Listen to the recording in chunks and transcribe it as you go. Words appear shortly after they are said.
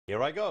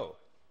Here I go.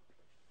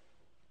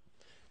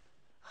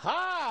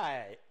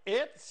 Hi,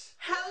 it's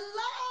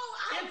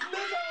Lizzo! Hey,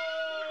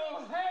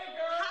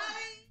 girl!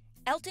 Hi!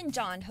 Elton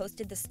John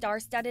hosted the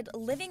star-studded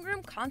Living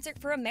Room Concert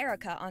for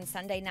America on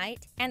Sunday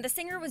night, and the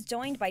singer was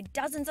joined by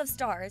dozens of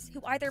stars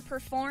who either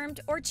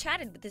performed or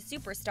chatted with the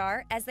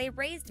superstar as they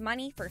raised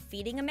money for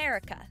Feeding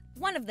America.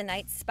 One of the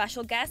night's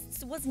special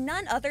guests was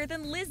none other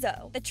than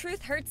Lizzo. The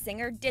Truth Hurts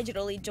singer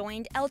digitally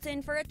joined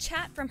Elton for a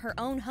chat from her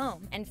own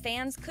home, and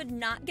fans could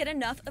not get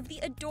enough of the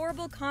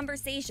adorable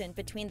conversation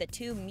between the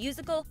two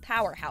musical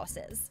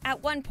powerhouses.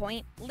 At one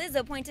point,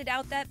 Lizzo pointed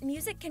out that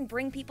music can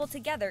bring people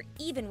together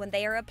even when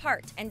they are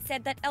apart, and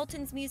said that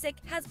Elton's music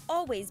has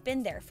always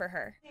been there for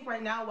her. I think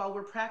right now, while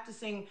we're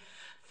practicing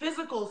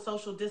physical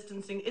social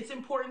distancing, it's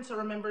important to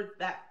remember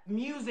that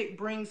music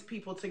brings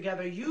people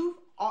together.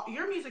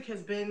 Your music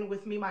has been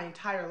with me my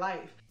entire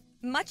life.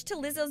 Much to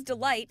Lizzo's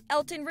delight,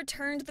 Elton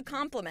returned the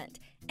compliment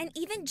and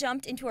even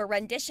jumped into a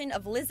rendition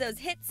of Lizzo's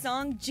hit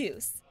song,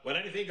 Juice. When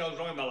anything goes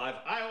wrong in my life,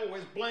 I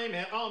always blame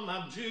it on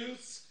my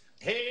juice.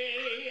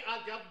 Hey,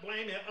 I got to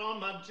blame it on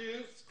my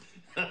juice.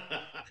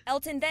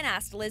 Elton then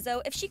asked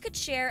Lizzo if she could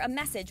share a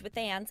message with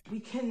fans.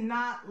 We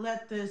cannot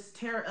let this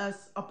tear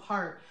us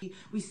apart.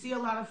 We see a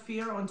lot of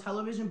fear on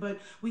television, but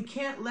we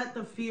can't let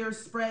the fear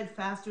spread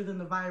faster than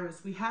the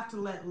virus. We have to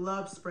let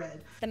love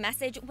spread. The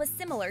message was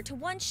similar to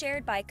one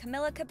shared by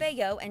Camila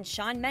Cabello and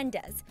Shawn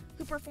Mendes,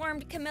 who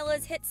performed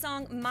Camila's hit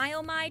song My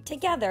Oh My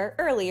together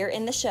earlier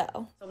in the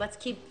show. So let's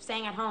keep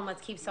staying at home.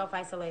 Let's keep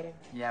self-isolating.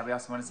 Yeah, we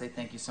also want to say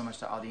thank you so much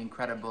to all the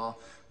incredible,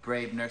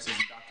 brave nurses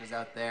and doctors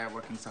out there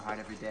working so hard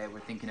every day.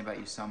 We're thinking about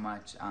you so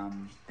much.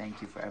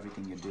 Thank you for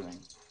everything you're doing.